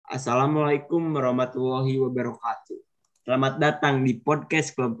Assalamualaikum warahmatullahi wabarakatuh. Selamat datang di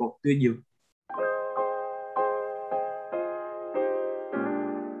podcast Kelompok 7.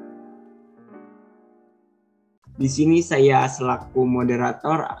 Di sini saya selaku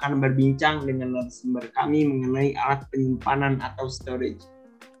moderator akan berbincang dengan narasumber kami mengenai alat penyimpanan atau storage.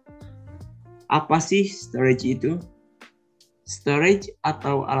 Apa sih storage itu? Storage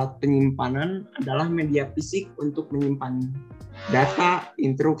atau alat penyimpanan adalah media fisik untuk menyimpan data,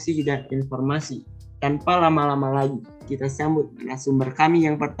 instruksi, dan informasi. Tanpa lama-lama lagi, kita sambut narasumber kami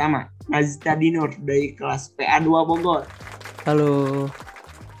yang pertama, Naztadinur dari kelas PA2 Bogor. Halo.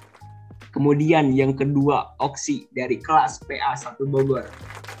 Kemudian yang kedua, Oksi dari kelas PA1 Bogor.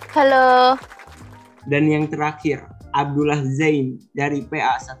 Halo. Dan yang terakhir, Abdullah Zein dari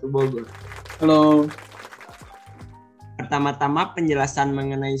PA1 Bogor. Halo. Pertama-tama penjelasan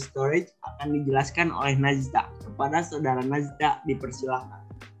mengenai storage akan dijelaskan oleh Nazda. Kepada saudara Nazda dipersilakan.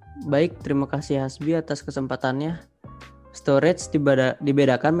 Baik, terima kasih Hasbi atas kesempatannya. Storage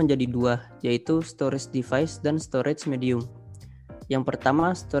dibedakan menjadi dua, yaitu storage device dan storage medium. Yang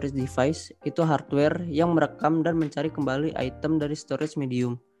pertama, storage device itu hardware yang merekam dan mencari kembali item dari storage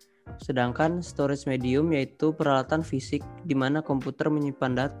medium. Sedangkan storage medium yaitu peralatan fisik di mana komputer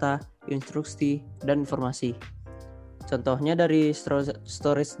menyimpan data, instruksi, dan informasi. Contohnya dari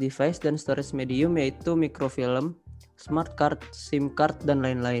storage device dan storage medium yaitu microfilm, smart card, SIM card, dan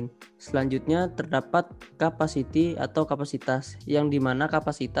lain-lain. Selanjutnya terdapat capacity atau kapasitas, yang dimana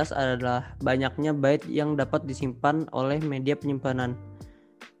kapasitas adalah banyaknya byte yang dapat disimpan oleh media penyimpanan.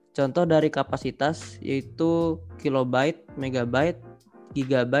 Contoh dari kapasitas yaitu kilobyte, megabyte,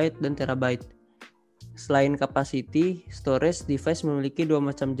 gigabyte, dan terabyte. Selain capacity, storage device memiliki dua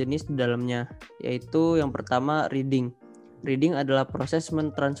macam jenis di dalamnya, yaitu yang pertama reading. Reading adalah proses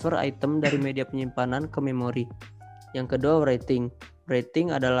mentransfer item dari media penyimpanan ke memori. Yang kedua writing.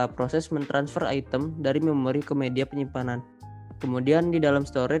 Writing adalah proses mentransfer item dari memori ke media penyimpanan. Kemudian di dalam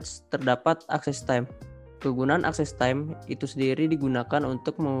storage terdapat access time. Kegunaan access time itu sendiri digunakan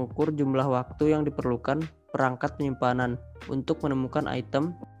untuk mengukur jumlah waktu yang diperlukan perangkat penyimpanan untuk menemukan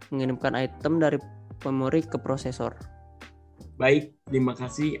item, mengirimkan item dari memori ke prosesor. Baik, terima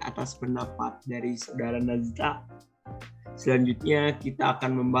kasih atas pendapat dari saudara Nazda. Selanjutnya kita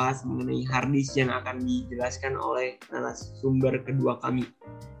akan membahas mengenai hard disk yang akan dijelaskan oleh narasumber kedua kami.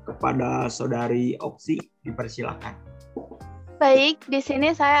 Kepada saudari Oksi, dipersilakan. Baik, di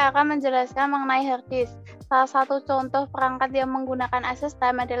sini saya akan menjelaskan mengenai hard disk. Salah satu contoh perangkat yang menggunakan access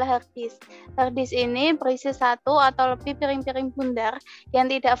time adalah hard disk. Hard disk ini berisi satu atau lebih piring-piring bundar yang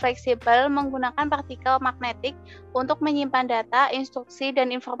tidak fleksibel menggunakan partikel magnetik untuk menyimpan data, instruksi,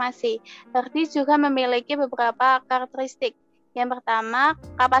 dan informasi. Hard disk juga memiliki beberapa karakteristik. Yang pertama,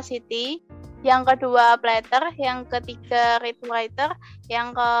 capacity. Yang kedua, platter. Yang ketiga, read writer.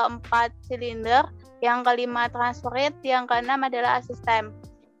 Yang keempat, cylinder. Yang kelima, transfer rate. Yang keenam adalah access time.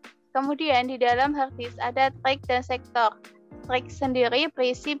 Kemudian di dalam hard disk ada track dan sektor. Track sendiri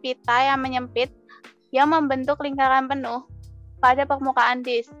berisi pita yang menyempit yang membentuk lingkaran penuh pada permukaan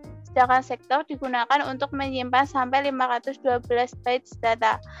disk. Sedangkan sektor digunakan untuk menyimpan sampai 512 bytes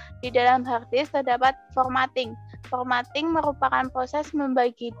data. Di dalam hard disk terdapat formatting. Formatting merupakan proses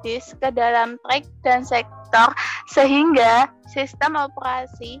membagi disk ke dalam track dan sektor sehingga sistem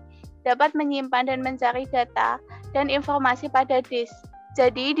operasi dapat menyimpan dan mencari data dan informasi pada disk.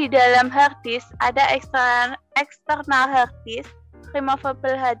 Jadi di dalam hard disk ada external hard disk,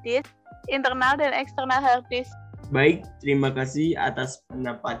 removable hard disk, internal dan external hard disk. Baik, terima kasih atas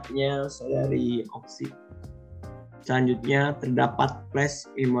pendapatnya saudari Oksi. Selanjutnya terdapat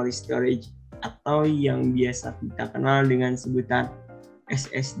flash memory storage atau yang biasa kita kenal dengan sebutan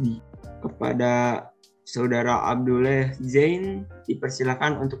SSD. Kepada saudara Abdullah Zein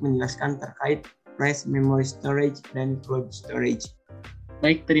dipersilakan untuk menjelaskan terkait flash memory storage dan cloud storage.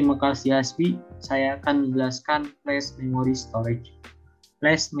 Baik, terima kasih Hasbi. Saya akan menjelaskan flash memory storage.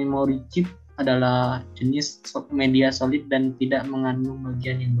 Flash memory chip adalah jenis media solid dan tidak mengandung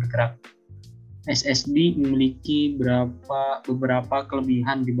bagian yang bergerak. SSD memiliki beberapa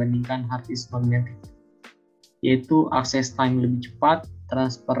kelebihan dibandingkan hard disk magnetik, yaitu access time lebih cepat,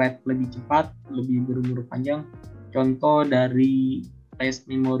 transfer rate lebih cepat, lebih berumur panjang. Contoh dari flash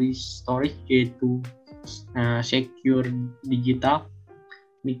memory storage yaitu secure digital,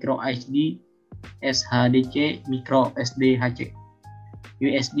 micro SD, SHDC, micro SDHC.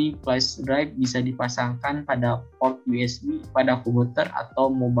 USB flash drive bisa dipasangkan pada port USB pada komputer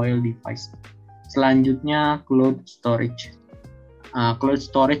atau mobile device. Selanjutnya, cloud storage. Cloud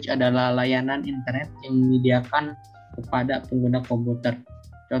storage adalah layanan internet yang menyediakan kepada pengguna komputer.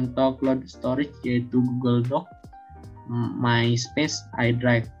 Contoh cloud storage yaitu Google Doc, MySpace,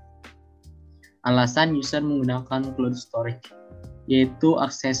 iDrive. Alasan user menggunakan cloud storage, yaitu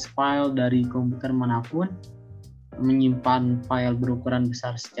akses file dari komputer manapun, menyimpan file berukuran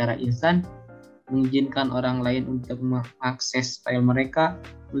besar secara instan, mengizinkan orang lain untuk mengakses file mereka,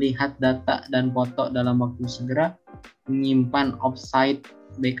 melihat data dan foto dalam waktu segera, menyimpan offsite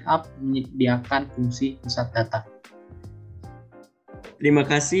backup, menyediakan fungsi pusat data. Terima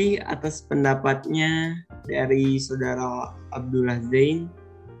kasih atas pendapatnya dari saudara Abdullah Zein.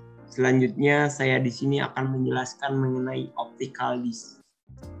 Selanjutnya saya di sini akan menjelaskan mengenai optical disk.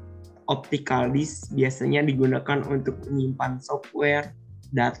 Optical disk biasanya digunakan untuk menyimpan software,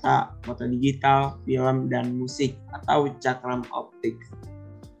 data, foto digital, film, dan musik atau cakram optik.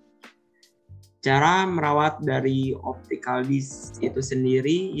 Cara merawat dari optical disk itu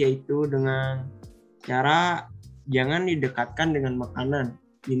sendiri yaitu dengan cara jangan didekatkan dengan makanan,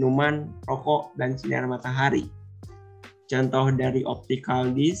 minuman, rokok, dan sinar matahari. Contoh dari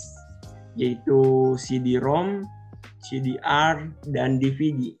optical disk yaitu CD-ROM, CDR, dan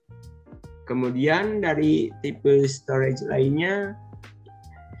DVD. Kemudian dari tipe storage lainnya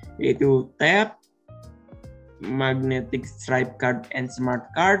yaitu tab, magnetic stripe card and smart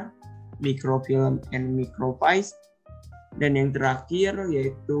card, microfilm and microfiche, dan yang terakhir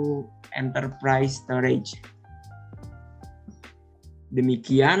yaitu enterprise storage.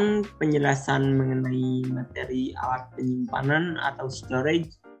 Demikian penjelasan mengenai materi alat penyimpanan atau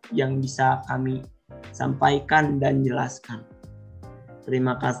storage yang bisa kami sampaikan dan jelaskan.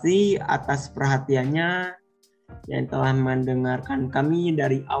 Terima kasih atas perhatiannya yang telah mendengarkan kami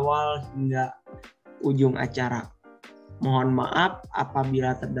dari awal hingga ujung acara. Mohon maaf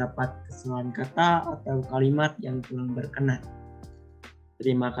apabila terdapat kesalahan kata atau kalimat yang kurang berkenan.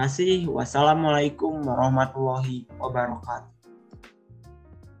 Terima kasih. Wassalamualaikum warahmatullahi wabarakatuh.